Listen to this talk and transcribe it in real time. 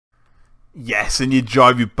Yes, and you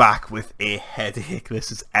drive you back with a headache.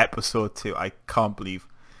 This is episode 2. I can't believe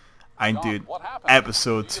I'm doing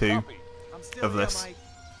episode 2 I'm still of here, this. Mike.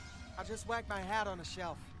 I just whacked my hat on a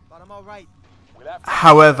shelf, but I'm all right.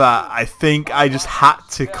 However, I think I just had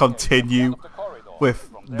to continue with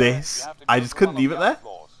this. I just couldn't leave it there.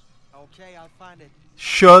 Okay, I'll find it.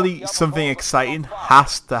 Surely something exciting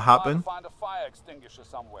has to happen. Find a fire extinguisher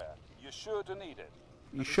somewhere. You're sure to need it.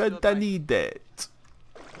 You should need it.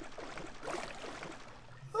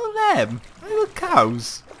 Oh, them. Little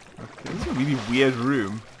cows. Okay, this is a really weird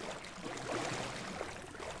room.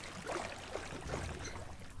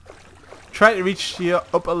 Try to reach your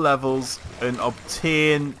upper levels and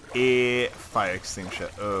obtain a fire extinguisher.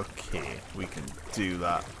 Okay, we can do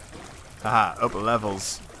that. Haha, upper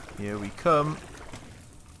levels. Here we come.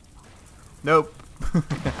 Nope.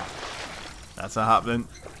 That's not happening.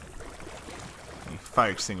 A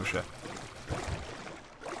fire extinguisher.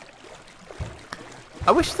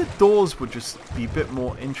 I wish the doors would just be a bit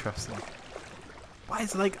more interesting. Why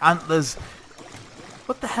is it like antlers?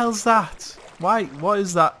 What the hell's that? Why? What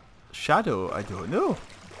is that shadow? I don't know.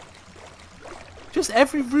 Just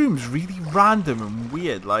every room's really random and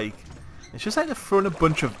weird. Like, it's just like they're throwing a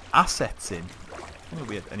bunch of assets in. Kind of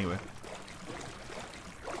weird. Anyway.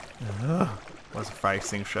 Where's a fire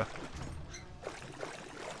extinguisher?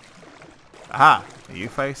 Aha! Are you a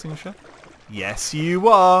fire extinguisher? Yes, you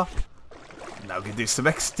are! Now we can do some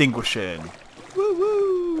extinguishing. Woo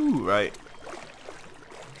woo! Right.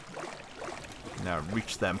 Now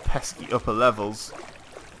reach them pesky upper levels.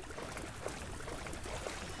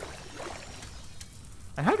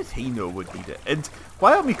 And how did he know we'd need it? And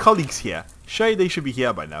why aren't my colleagues here? Surely they should be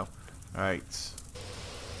here by now. Alright.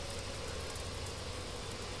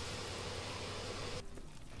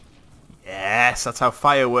 Yes, that's how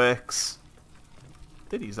fire works.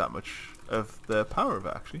 Didn't use that much of the power of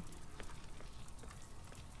it, actually.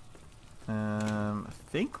 I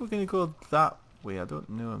think we're going to go that way. I don't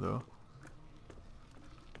know, though.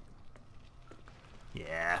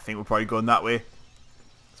 Yeah, I think we're probably going that way.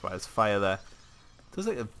 That's why there's fire there. Does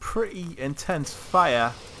like a pretty intense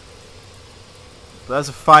fire. But as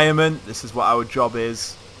a fireman, this is what our job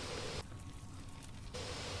is.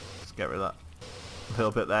 Let's get rid of that. A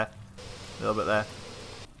little bit there. A little bit there.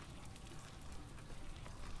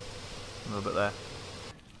 A little bit there.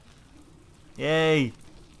 Yay!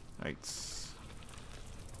 Right.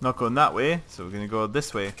 Not going that way, so we're going to go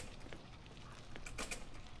this way.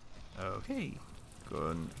 Okay.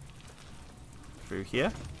 Going through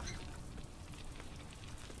here.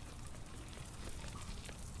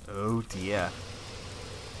 Oh dear.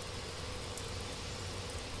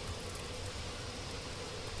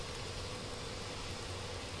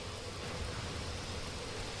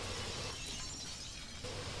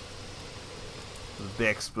 There's a big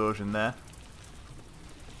explosion there.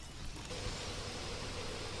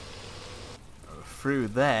 Through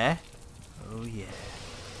there. Oh yeah.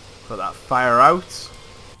 Put that fire out.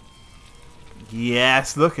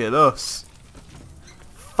 Yes, look at us.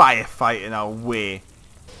 Firefighting our way.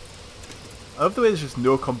 I love the way there's just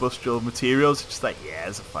no combustible materials. It's just like, yeah,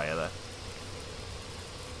 there's a fire there.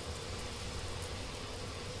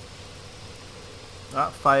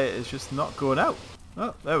 That fire is just not going out.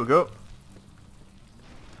 Oh, there we go.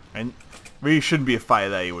 And really shouldn't be a fire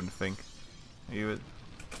there, you wouldn't think. You would.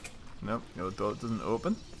 Nope, no door doesn't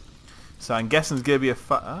open. So I'm guessing there's going to be a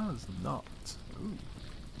fire. Ah, there's not. Ooh.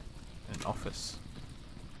 An office.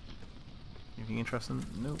 Anything interesting?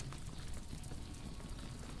 Nope.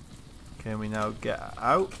 Can we now get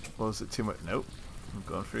out? Or is it too much? Nope. I'm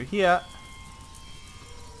going through here.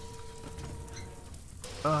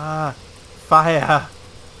 Ah! Fire!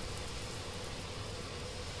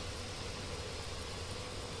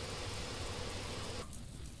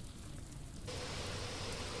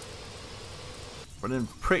 Running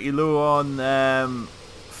pretty low on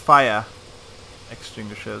fire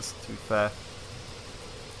extinguishers, to be fair.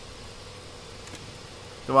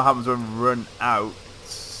 So what happens when we run out?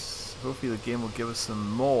 Hopefully the game will give us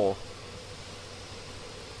some more.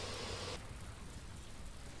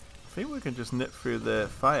 I think we can just nip through the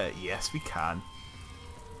fire. Yes, we can.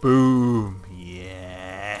 Boom!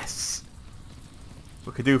 Yes!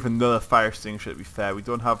 We could do with another fire extinguisher, to be fair. We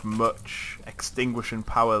don't have much extinguishing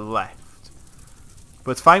power left.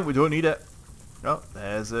 But it's fine, we don't need it. Oh,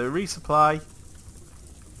 there's a resupply.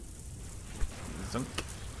 Zunk.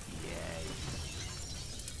 Yay.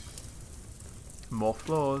 More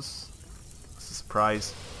floors. That's a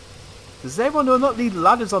surprise. Does everyone not need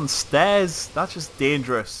ladders on stairs? That's just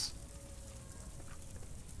dangerous.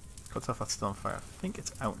 Cut off that still on fire. I think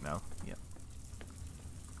it's out now. Yeah.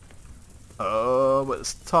 Oh, but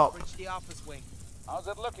it's top. Reach the office wing. How's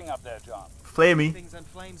it looking up there, John? Flamey. Things in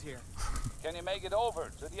flames here. Can you make it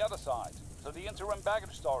over to the other side, to the interim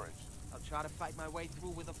baggage storage? I'll try to fight my way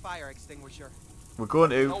through with a fire extinguisher. We're going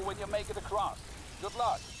Know to. when you make it across. Good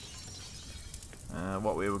luck.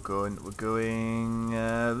 What way we're going? We're going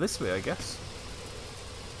this way, I guess.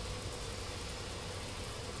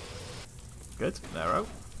 Good. They're out.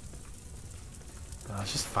 Oh,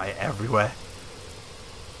 there's just fire everywhere.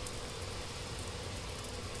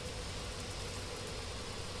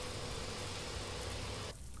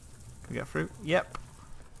 Can we get through? Yep.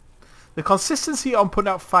 The consistency on putting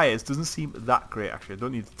out fires doesn't seem that great, actually. I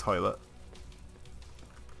don't need the toilet.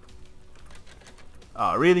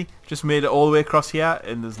 Oh, really? Just made it all the way across here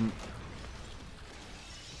and there's...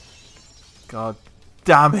 God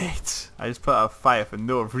damn it! I just put out a fire for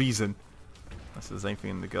no reason. Unless there's anything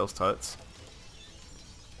in the girls' toilets.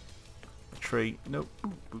 A tree. Nope.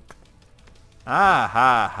 Boop, boop. Ah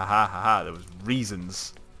ha ha ha ha ha. There was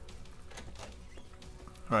reasons.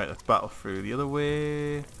 Right, let's battle through the other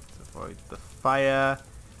way. To avoid the fire.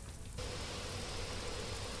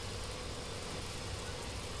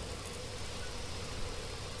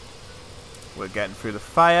 We're getting through the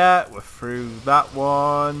fire. We're through that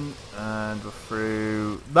one. And we're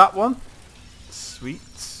through that one. Sweet.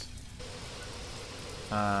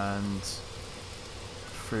 And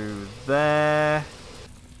through there.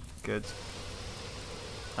 Good.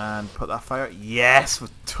 And put that fire. Yes, we're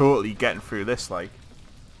totally getting through this, like.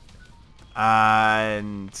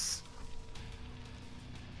 And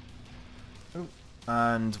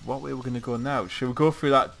what way we're gonna go now? Should we go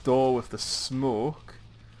through that door with the smoke,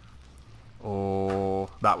 or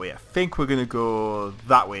that way? I think we're gonna go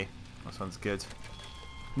that way. That sounds good.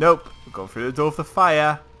 Nope, we're going through the door with the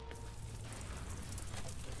fire.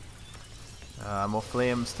 More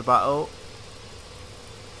flames to battle.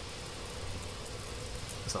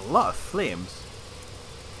 There's a lot of flames.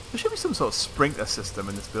 There should be some sort of sprinkler system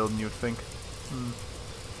in this building, you would think.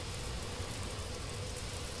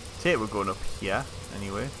 Take we're going up here,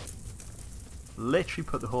 anyway. Literally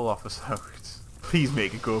put the whole office out. Please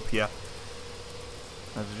make it go up here.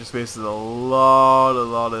 I've just wasted a lot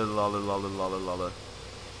of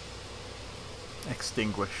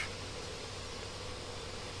extinguish.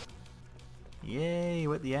 Yay,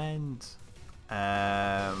 we're at the end.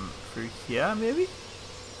 Through here, maybe?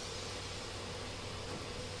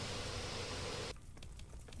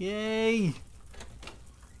 Yay!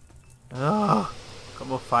 Oh, got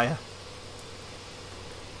more fire.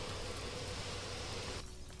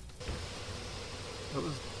 What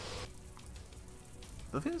was...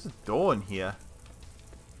 I think there's a door in here.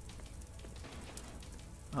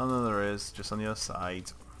 Oh no, there is. Just on the other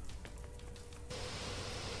side.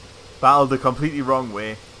 Battled the completely wrong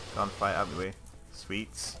way. Can't fight out of the way.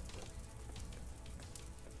 Sweet.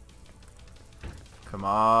 Come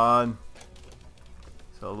on.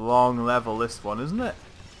 It's a long level, this one, isn't it?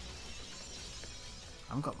 I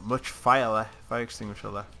haven't got much fire extinguisher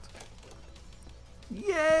left.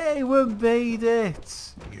 Yay, we made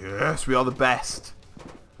it! Yes, we are the best.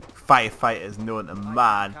 Firefighters known to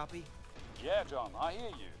man. Copy. Yeah, John, I hear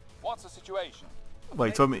you. What's the situation? Well,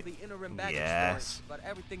 you told me. The interim baggage Yes. storage, but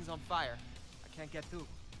everything's on fire. I can't get through.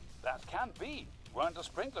 That can't be. Weren't the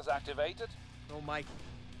sprinklers activated? No, Mike.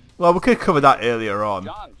 Well, we could cover that earlier on.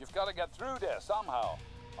 John, you've got to get through there somehow.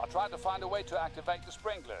 I'll try to find a way to activate the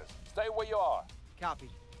sprinklers. Stay where you are. Copy.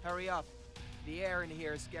 Hurry up. The air in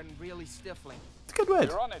here is getting really stifling. It's a good word.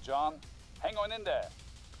 You're on it, John. Hang on in there.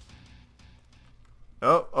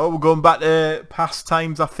 Oh, we're going back to past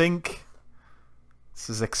times, I think. This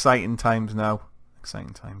is exciting times now.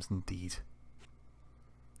 Exciting times indeed.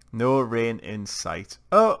 No rain in sight.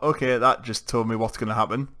 Oh, okay, that just told me what's going to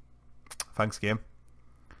happen. Thanks, game.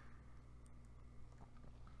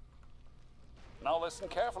 Now listen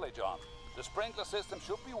carefully, John. The sprinkler system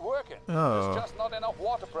should be working. Oh. There's just not enough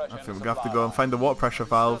water pressure. I in think the we're going to have to supply go and line. find the water pressure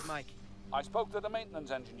valve. Understood, Mike. I spoke to the maintenance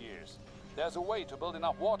engineers. There's a way to build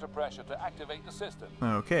enough water pressure to activate the system.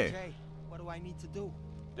 Okay. Jay, what do I need to do?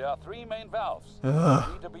 There are 3 main valves. Ugh,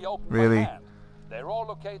 They need to be opened really? by hand. They're all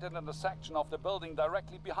located in the section of the building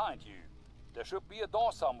directly behind you. There should be a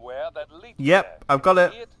door somewhere that leads Yep, there. I've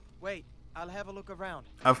got See it. Wait, I'll have a look around.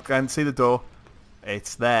 I can see the door.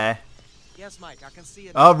 It's there. Yes, Mike, I can see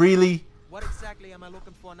it. Oh, really? What exactly am I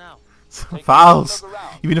looking for now? Take a Valves. look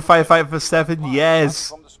around. You've been a firefighter for 7 Lines years.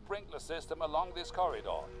 From the sprinkler system along this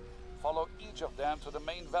corridor. Follow each of them to the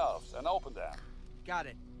main valves and open them. Got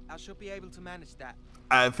it. I should be able to manage that.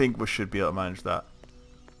 I think we should be able to manage that.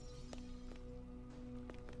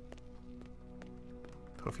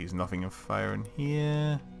 Hopefully there's nothing of fire in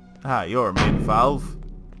here. Ah, you're a main valve.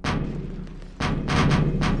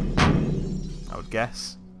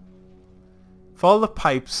 guess. Follow the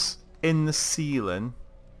pipes in the ceiling.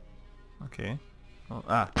 Okay. Oh,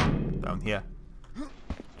 down here.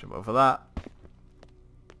 Jump over that.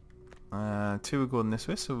 Two are going this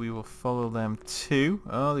way, so we will follow them too.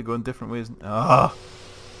 Oh, they're going different ways. Oh,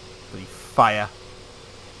 bloody fire.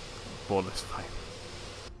 Borderless fire.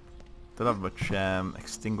 Don't have much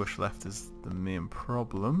extinguish left is the main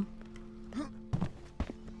problem.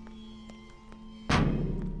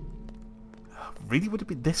 Really, would it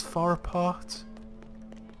be this far apart?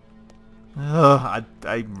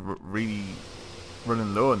 I'm really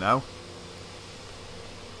running low now.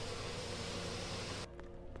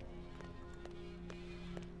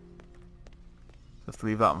 Let's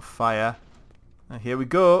leave that on fire. And here we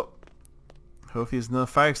go. Hopefully there's no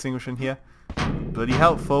fire extinguisher in here. Bloody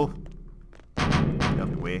helpful. Get out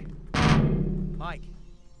of the way. Mike,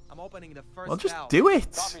 I'm opening the first Well, just valve. do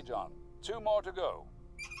it. Copy, John. 2 more to go.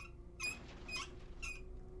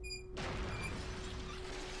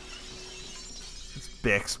 It's a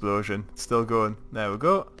big explosion. It's still going. There we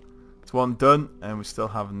go. It's one done, and we still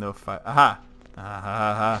have no fire. Aha!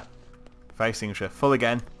 Aha! Fire extinguisher full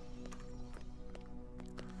again.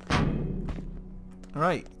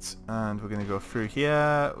 Right, and we're going to go through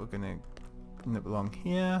here. We're going to nip along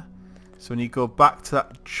here. So when you go back to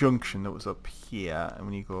that junction that was up here, and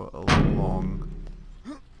when you go along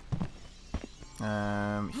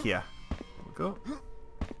here, there we go.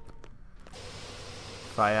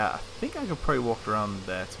 Fire. I think I could probably walk around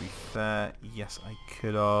there, to be fair. Yes, I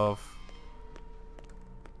could have.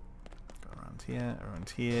 Go around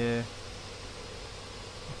here.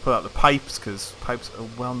 Put out the pipes, because pipes are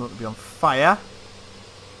well known to be on fire.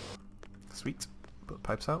 Sweet. Put the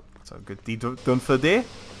pipes out. That's a good deed done for the day.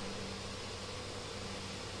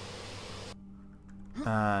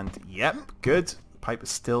 And, yep, good. The pipe is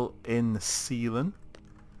still in the ceiling.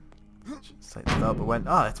 Just like the developer went,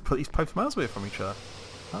 let's put these pipes miles away from each other.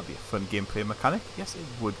 That'd be a fun gameplay mechanic. Yes, it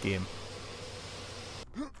would, game.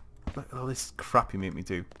 Look at all this crap you make me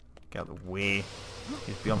do. Get out of the way.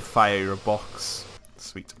 You'd be on fire, you're a box.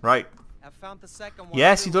 Sweet. Right. I found the second one.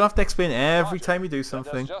 Yes, you don't have to explain every time you do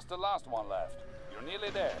something. There's just the last one left. You're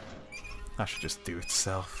nearly there. That should just do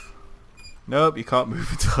itself. Nope, you can't move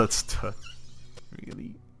until it's done.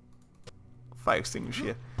 Really? Fire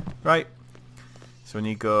extinguisher. Right. So when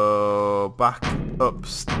you go back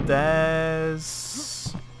upstairs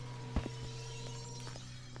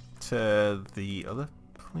to the other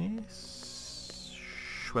place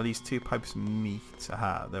where these two pipes meet.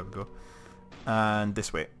 Aha, there we go. And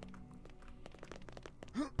this way.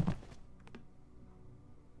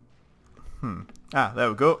 There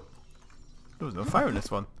we go. There was no fire in this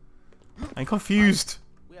one. I'm confused.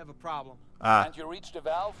 We have a problem. Can't you reach the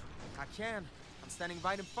valve? I can. I'm standing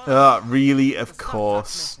right in front of you. Really? The Of stop clock's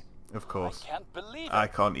course. missing. Of course. I can't believe it. I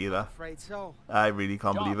can't either. Afraid so. I really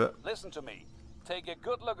can't John, believe it. listen to me. Take a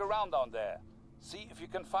good look around down there. See if you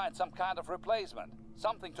can find some kind of replacement.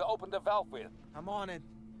 Something to open the valve with. I'm on it.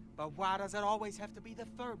 But why does it always have to be the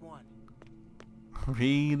third one?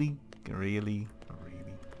 Really? Really?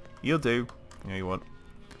 Really? You'll do. Yeah, you won't.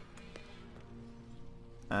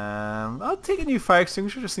 I'll take a new fire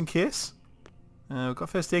extinguisher just in case. I've got a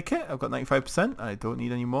first aid kit. I've got 95%. I don't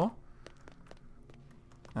need any more.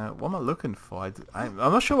 What am I looking for? I'm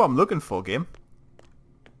not sure what I'm looking for, game.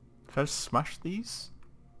 Can I just smash these?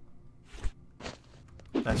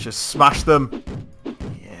 Let's just smash them.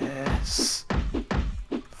 Yes.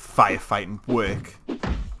 Firefighting work.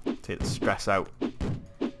 Take the stress out.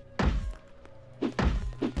 Don't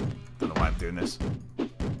know why I'm doing this.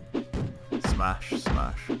 Smash,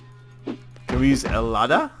 smash. Can we use a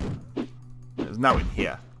ladder? There's now in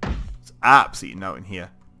here. It's absolutely now in here.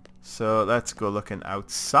 So let's go looking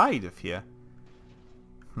outside of here.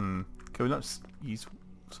 Can we not just use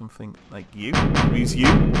something like you? Can we use you?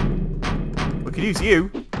 We could use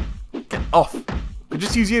you. Get off. We could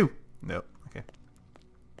just use you. No. Okay.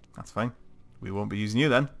 That's fine. We won't be using you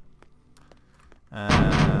then.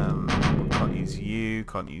 Can't use you.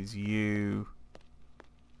 Can't use you.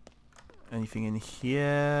 Anything in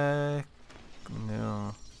here?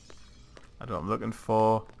 No. I don't know what I'm looking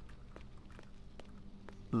for.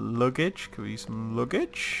 Luggage? Could we use some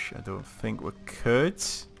luggage? I don't think we could.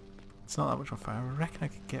 It's not that much on fire. I reckon I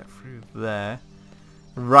could get through there.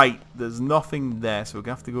 Right, there's nothing there, so we're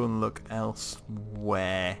going to have to go and look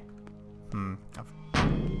elsewhere.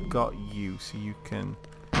 I've got you, so you can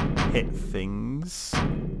hit things.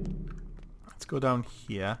 Let's go down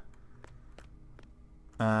here.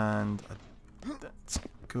 And let's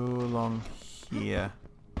go along here.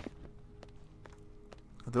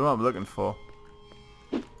 I don't know what I'm looking for.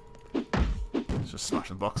 It's just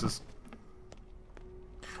smashing boxes.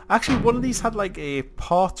 Actually, one of these had like a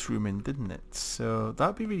parts room in, didn't it? So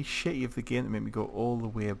that'd be really shitty of the game to make me go all the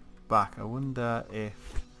way back. I wonder if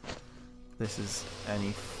this is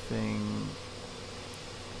anything.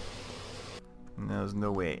 No, there's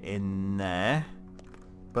no way in there.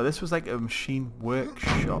 But this was like a machine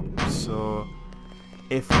workshop, so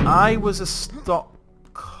if I was a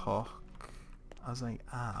stopcock, as I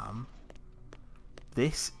am,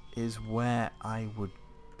 this is where I would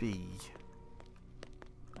be.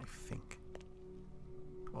 I think.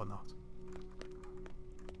 Or not.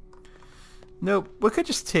 No, we could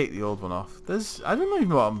just take the old one off. I don't even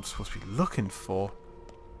know what I'm supposed to be looking for.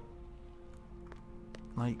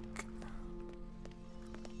 Like...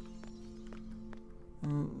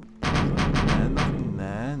 nothing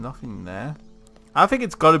there, nothing there. I think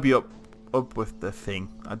it's got to be up with the thing.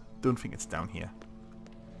 I don't think it's down here.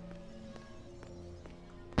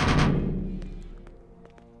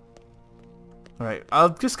 Alright, I'll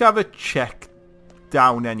just have a check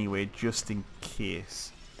down anyway, just in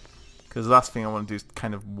case. Because the last thing I want to do is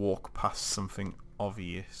kind of walk past something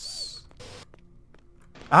obvious.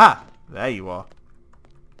 Ah! There you are.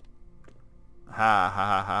 Ha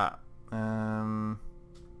ha ha ha.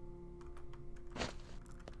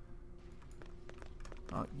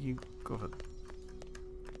 Oh, you go over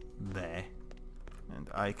there. And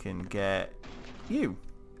I can get you.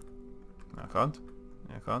 No, I can't.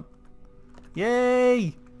 No, I can't.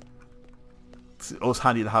 Yay! It's always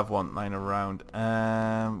handy to have one lying around.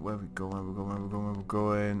 Where we go? Where we go? Where we go? Where we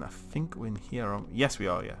going? I think we're in here. Yes, we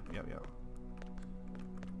are. Yeah, yeah, yeah.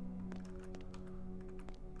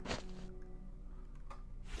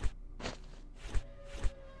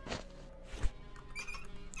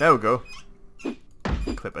 There we go.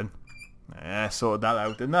 Clipping. Yeah, sorted that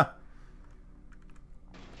out, didn't I?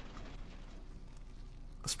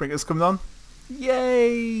 The sprinklers coming on.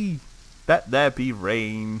 Yay! Let there be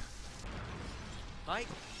rain. Mike,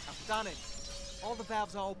 I've done it. All the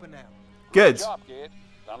valves are open now. Good. Good job, kid.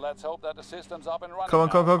 Then let's hope that the system's up and running. Come on,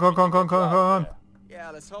 come on, come on, come on, come on, come on.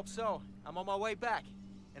 Yeah, let's hope so. I'm on my way back.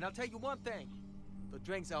 And I'll tell you one thing. The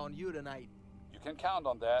drinks are on you tonight. You can count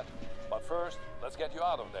on that. But first, let's get you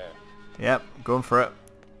out of there. Yep, going for it.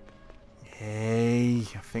 Hey,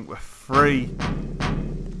 I think we're free.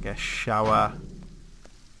 Get a shower.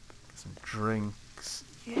 Get some drinks.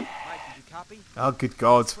 Yeah. Mike, did you copy? Oh, good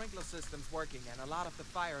God. The sprinkler system's working and a lot of the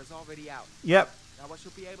fire is already out. Yep. Now I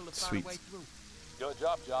should be able to Sweet. find a way through. Good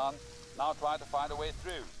job, John. Now try to find a way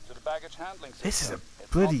through to the baggage handling system. This is a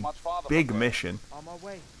It's bloody not much farther big from there. mission. On my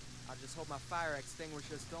way. I just hope my fire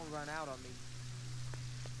extinguishers don't run out on me.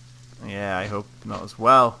 Yeah, I hope not as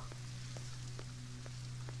well.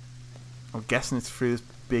 I'm guessing it's through this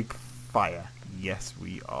big fire. Yes,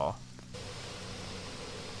 we are.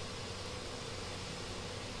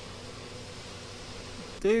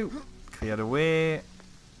 Clear the way.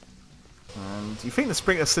 And you think the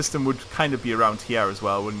sprinkler system would kind of be around here as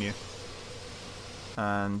well, wouldn't you?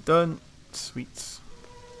 And done. Sweet.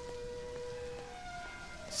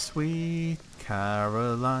 Sweet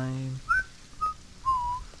Caroline.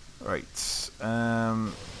 Right. Let's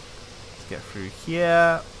get through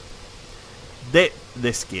here.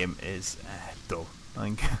 This game is dull.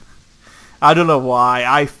 I don't know why.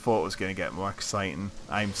 I thought it was going to get more exciting.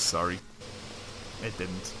 I'm sorry. It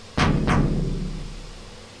didn't.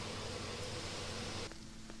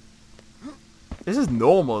 This is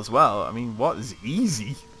normal as well. I mean, what is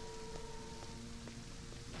easy?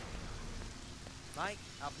 Mike,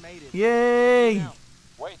 I've made it. Yay! Now,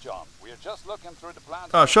 Wait, John. We're just looking through the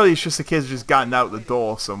plans. Oh, surely it's just the kids just gotten out the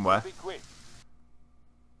door somewhere. Be quick.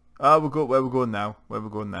 Oh, where we're going now? Where we're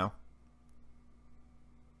going now?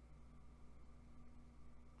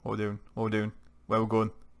 What we're doing? What we're doing? Where we're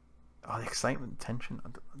going? Oh, the excitement, tension. I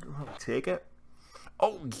don't know how to take it.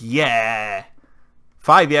 Oh yeah!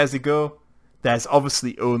 5 years ago, there's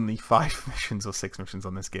obviously only 5 missions or 6 missions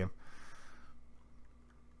on this game.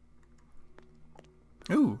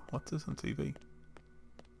 Ooh, what's this on TV?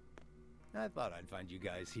 I thought I'd find you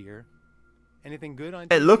guys here. Anything good on It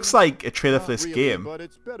TV? looks like a trailer for Not this really, game. but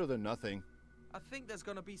it's better than nothing. I think there's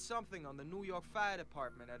gonna be something on the New York Fire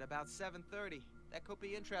Department at about 7:30. That could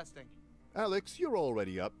be interesting. Alex, you're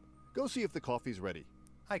already up. Go see if the coffee's ready.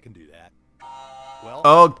 I can do that. Well,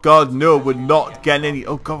 Oh God, no, we're not getting any.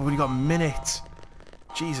 Oh God, we've only got a minute.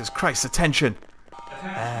 Jesus Christ, attention.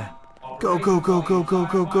 Go, go, go, go, go,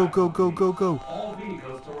 go, go, go, go, go, go. All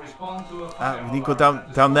vehicles to respond to a We need to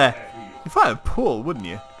go down there. You'd find a pool, wouldn't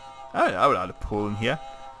you? I would add a pool in here.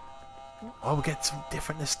 Oh, we'll get something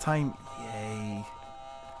different this time. Yay.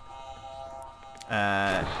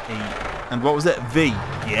 A. And what was it? V.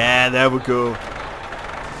 Yeah, there we go.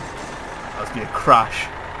 That was be a crash.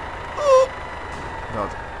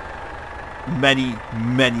 God. Many,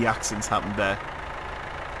 many accidents happened there.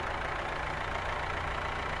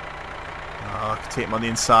 Oh, I can take him on the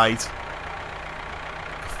inside.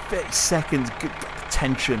 30 seconds. Good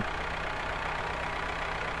tension.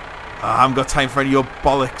 Oh, I haven't got time for any of your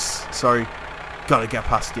bollocks. Sorry. Gotta get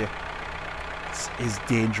past you. This is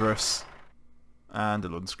dangerous. And a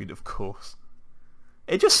loading screen, of course.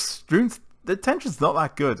 It just ruins... The tension's not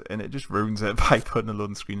that good, and it just ruins it by putting a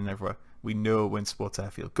loading screen in everywhere. We know when sports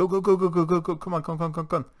airfield. Go, go, go, go, go, go, go. Come on, come on, come on,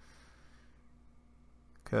 come on.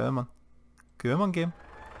 Come on. Come on, game.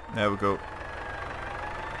 There we go.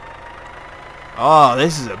 Oh,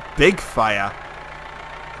 this is a big fire.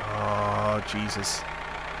 Oh, Jesus.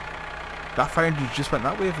 That fire engine just went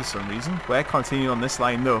that way for some reason. We're continuing on this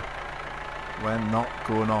line, though. We're not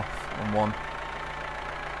going off on one.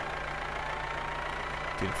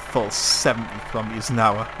 Doing a full 70 kilometers an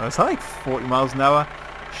hour. Is that like 40 miles an hour?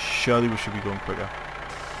 Surely we should be going quicker.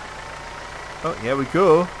 Oh, here we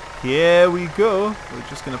go. Here we go. We're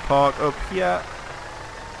just going to park up here.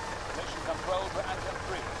 Mission control to engine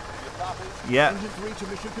 3. Do you copy? Yeah. Engine 3 to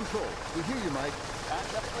mission control. We hear you, Mike.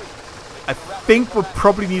 Engine 3. I think we'll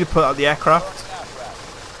probably need to put out the aircraft.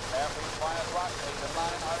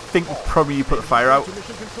 I think we'll probably need to put the fire out.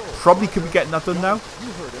 Probably could be getting that done now.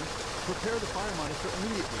 You heard him. Prepare the fire monitor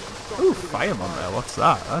immediately and start Ooh, putting out fireman fire. there. What's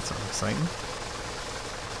that? That's exciting.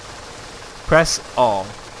 Press R.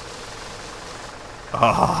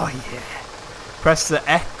 Oh, yeah. Press the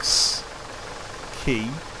X key.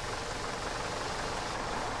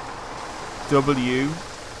 W.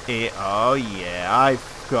 A. Oh, yeah.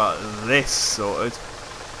 I've got this sorted.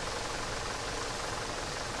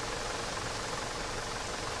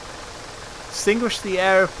 Extinguish the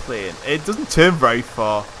airplane. It doesn't turn very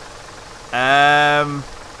far.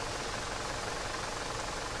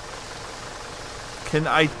 Can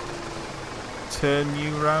I turn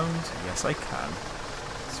you round? Yes, I can.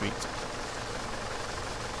 Sweet.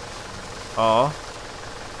 R.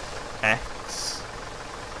 X.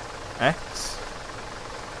 X.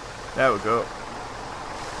 There we go.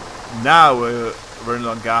 Now we're running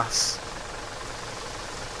on gas.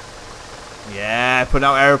 Yeah, putting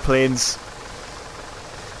out airplanes.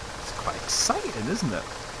 It's quite exciting, isn't it?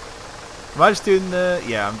 Am I just doing the...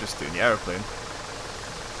 Yeah, I'm just doing the aeroplane.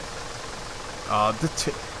 Oh,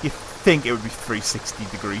 you think it would be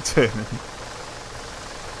 360-degree turning.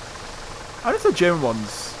 I don't know if the German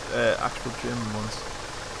ones, actual German ones.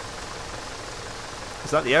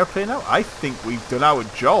 Is that the airplane now? I think we've done our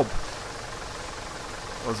job.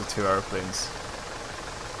 Those are two airplanes.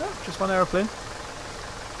 No, just one airplane.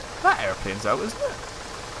 That airplane's out, isn't it?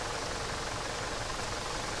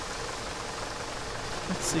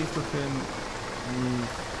 Let's see if we can move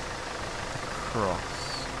across.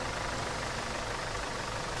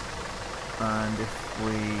 And if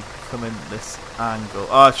we come in this angle...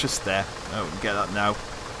 Oh, it's just there. Oh, we can get that now.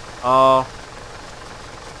 R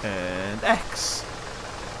and X.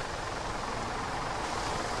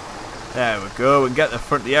 There we go. We can get the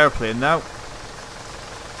front of the airplane now.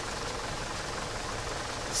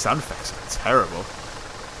 Sound effects are terrible.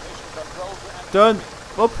 Done.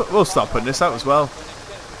 We'll start putting this out as well.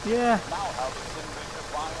 Yeah.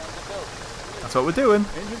 That's what we're doing.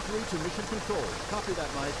 Engine 3 to mission control. Copy that,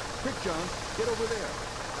 Mike. Quick, John. Get over there.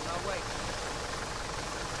 On our way.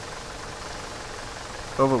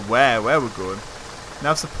 Over where? Where we're going?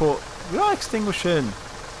 Now support. We are extinguishing.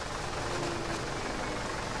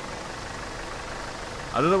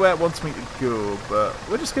 I don't know where it wants me to go, but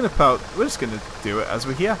we're just gonna do it as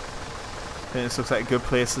we're here. I think this looks like a good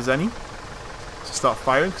place as any. To start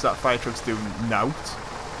firing, because that fire truck's doing nout.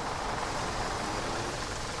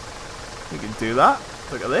 We can do that.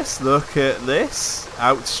 Look at this. Look at this.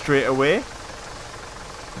 Out straight away.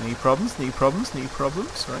 Any problems? Any problems? Any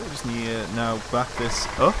problems? Right, we just need to now back this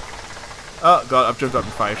up. Oh god, I've jumped up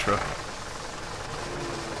the fire truck.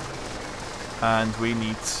 And we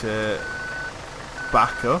need to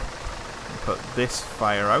back up and put this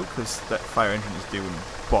fire out because that fire engine is doing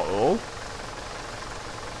bottle.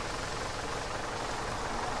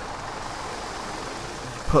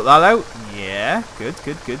 Put that out. Yeah, good,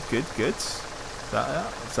 good, good, good, good. Is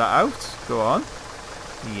that out? Go on.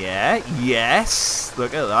 Yeah, yes.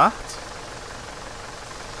 Look at that.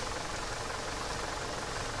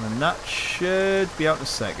 And that should be out in a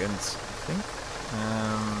second, I think.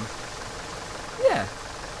 Yeah.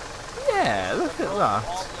 Yeah, look at that.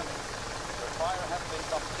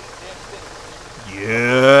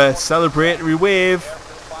 Yeah, celebratory wave.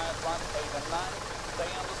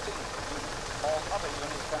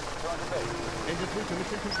 Engine 3 to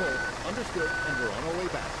mission control. Understood, and we're on our way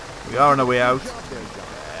back. We are on our way out. Good job there, John.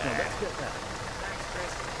 Now let's get that.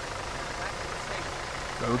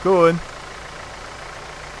 We're going.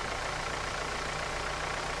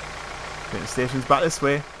 The station's back this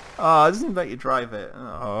way. Oh, it doesn't even let you drive it.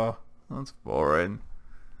 Oh, that's boring.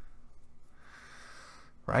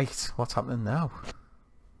 Right, what's happening now?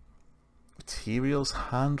 Materials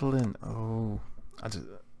handling. Oh, yeah.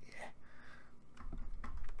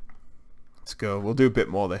 Let's go. We'll do a bit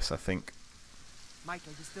more of this, I think. Mike,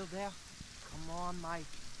 are you still there? Come on, Mike.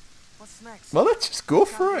 What's next? Well, let's just go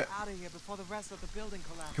for it. Out of here before the rest of the building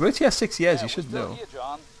collapses. You worked here 6 years. Yeah, You should we're still know. Here,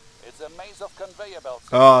 John. It's a maze of conveyor belts.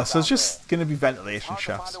 Oh, so down it's just going to be ventilation there. It's hard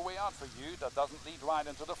shafts. to find a way out for you that doesn't lead right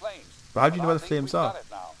into the flames. But how do you know where I the think flames we've are? got it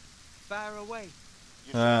now. Fire away.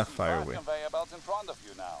 You Ah, should see fire 5 away. conveyor belts in front of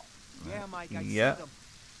you now. Yeah, Mike, I Yeah. see them.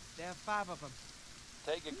 There are 5 of them.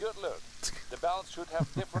 Take a good look. The belts should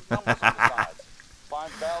have different numbers on the sides.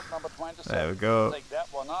 Find belt number 27. There we go. Take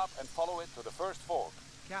that one up and follow it to the first fork.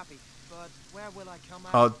 Copy. But where will I come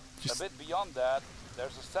out? Oh, A just bit beyond that,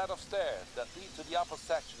 there's a set of stairs that lead to the upper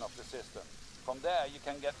section of the system. From there, you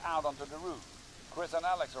can get out onto the roof. Chris and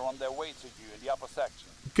Alex are on their way to you in the upper section.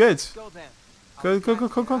 good. Go then. Go. Okay.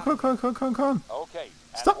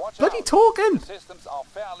 And Stop watch bloody out. talking. The systems are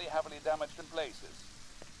fairly heavily damaged in places.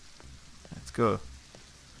 Let's go.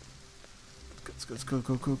 Let's go.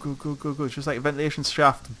 Go. It's just like a ventilation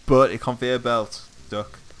shaft, but a conveyor belt.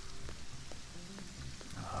 Duck.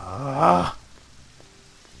 Ah.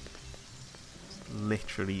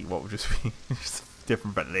 Literally what would just be just a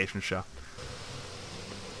different ventilation shaft.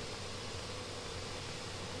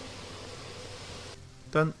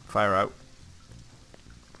 Done. Fire out.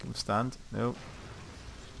 Can we stand? No.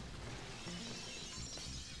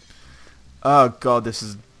 Oh god,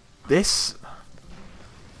 this.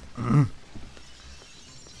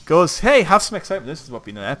 Goes, hey, have some excitement. This is what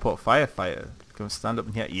being an airport firefighter. Can we stand up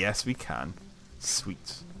in here? Yes, we can.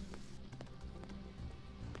 Sweet.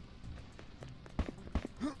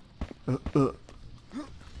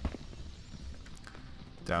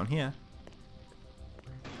 Down here.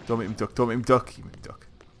 Don't make me duck. You make me duck.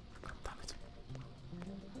 God damn it.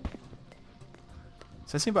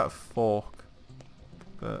 Says something about a fork.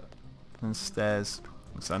 But, and stairs.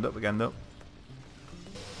 Stand up again though.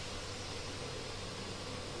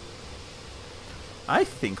 I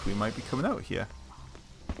think we might be coming out here.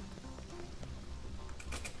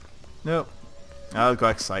 No. I got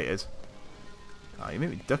excited. Oh, you made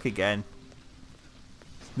me duck again.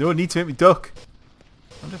 No need to make me duck.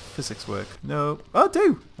 I wonder if physics work. No. Oh, I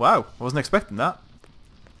do. Wow. I wasn't expecting that.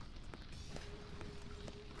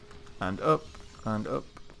 And up. And up.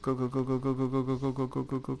 Go. Go.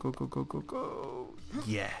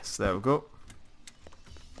 Yes. There we go.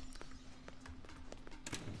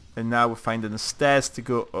 And now we're finding the stairs to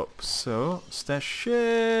go up. So, stairs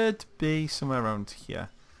should be somewhere around here.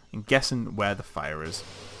 I'm guessing where the fire is.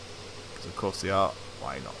 Because of course they are.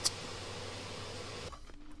 Why not?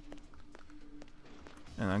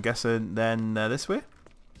 And I'm guessing then this way?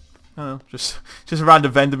 Oh, just a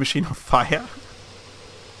random vending machine on fire.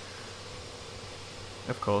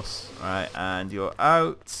 Of course. Right, and you're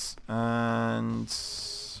out. And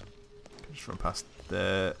just run past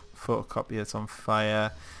the photocopy that's on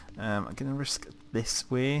fire. I'm going to risk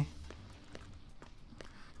this way.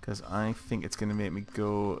 Because I think it's going to make me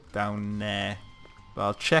go down there. But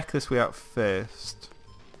I'll check this way out first.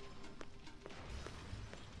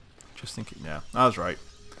 Just thinking, yeah, I was right.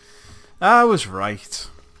 I was right.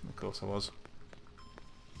 Of course I was.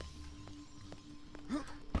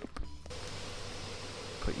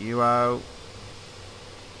 Put you out.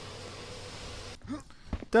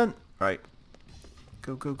 Done. Right.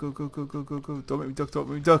 Go. Don't make me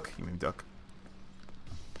duck. You make me duck.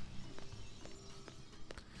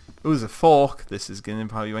 Ooh, there's a fork. This is going to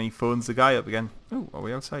probably when he phones the guy up again. Oh, are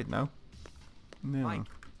we outside now? No. Mike,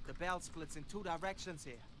 the belt splits in 2 directions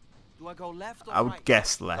here. Do I go left or I would right?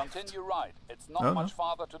 guess left. Continue right. It's not No, much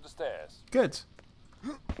farther to the stairs. Good.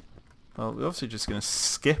 Well, we're obviously just going to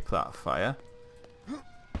skip that fire.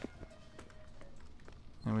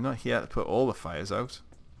 And we're not here to put all the fires out.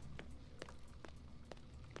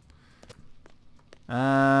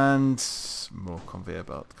 And more conveyor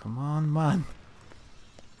belt. Come on, man.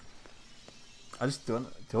 I just don't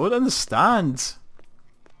understand.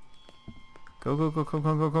 Go. Come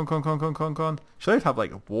on. Should I have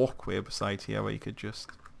like a walkway beside here where you could just...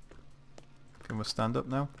 Can we stand up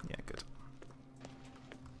now? Yeah, good.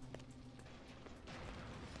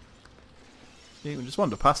 Yeah, we just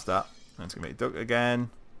wander past that. And it's going to make duck again.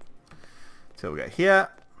 Till we get here.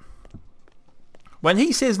 When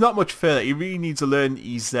he says not much further, he really needs to learn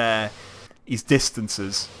his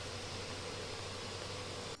distances.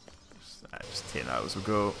 Just take that as we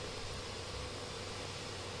go.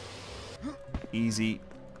 Easy.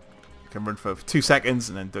 Can run for 2 seconds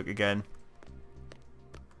and then duck again.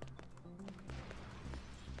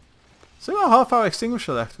 So got a half-hour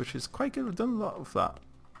extinguisher left, which is quite good. We've done a lot of that.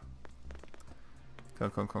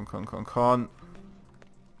 Con.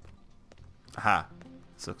 Aha.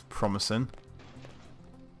 This looks promising.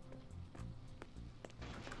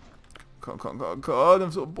 Con.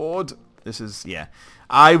 I'm so bored. This is, yeah.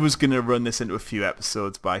 I was going to run this into a few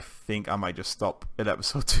episodes, but I think I might just stop at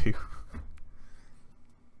episode 2.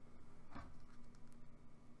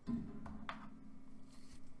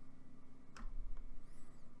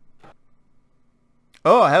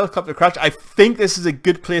 Oh, a helicopter crash. I think this is a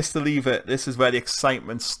good place to leave it. This is where the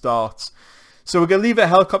excitement starts. So we're going to leave it a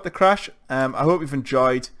helicopter crash. I hope you've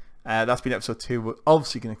enjoyed. That's been episode 2. We're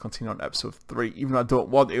obviously going to continue on episode 3, even though I don't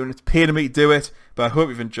want to, and it's paying me to do it. But I hope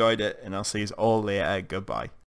you've enjoyed it, and I'll see you all later. Goodbye.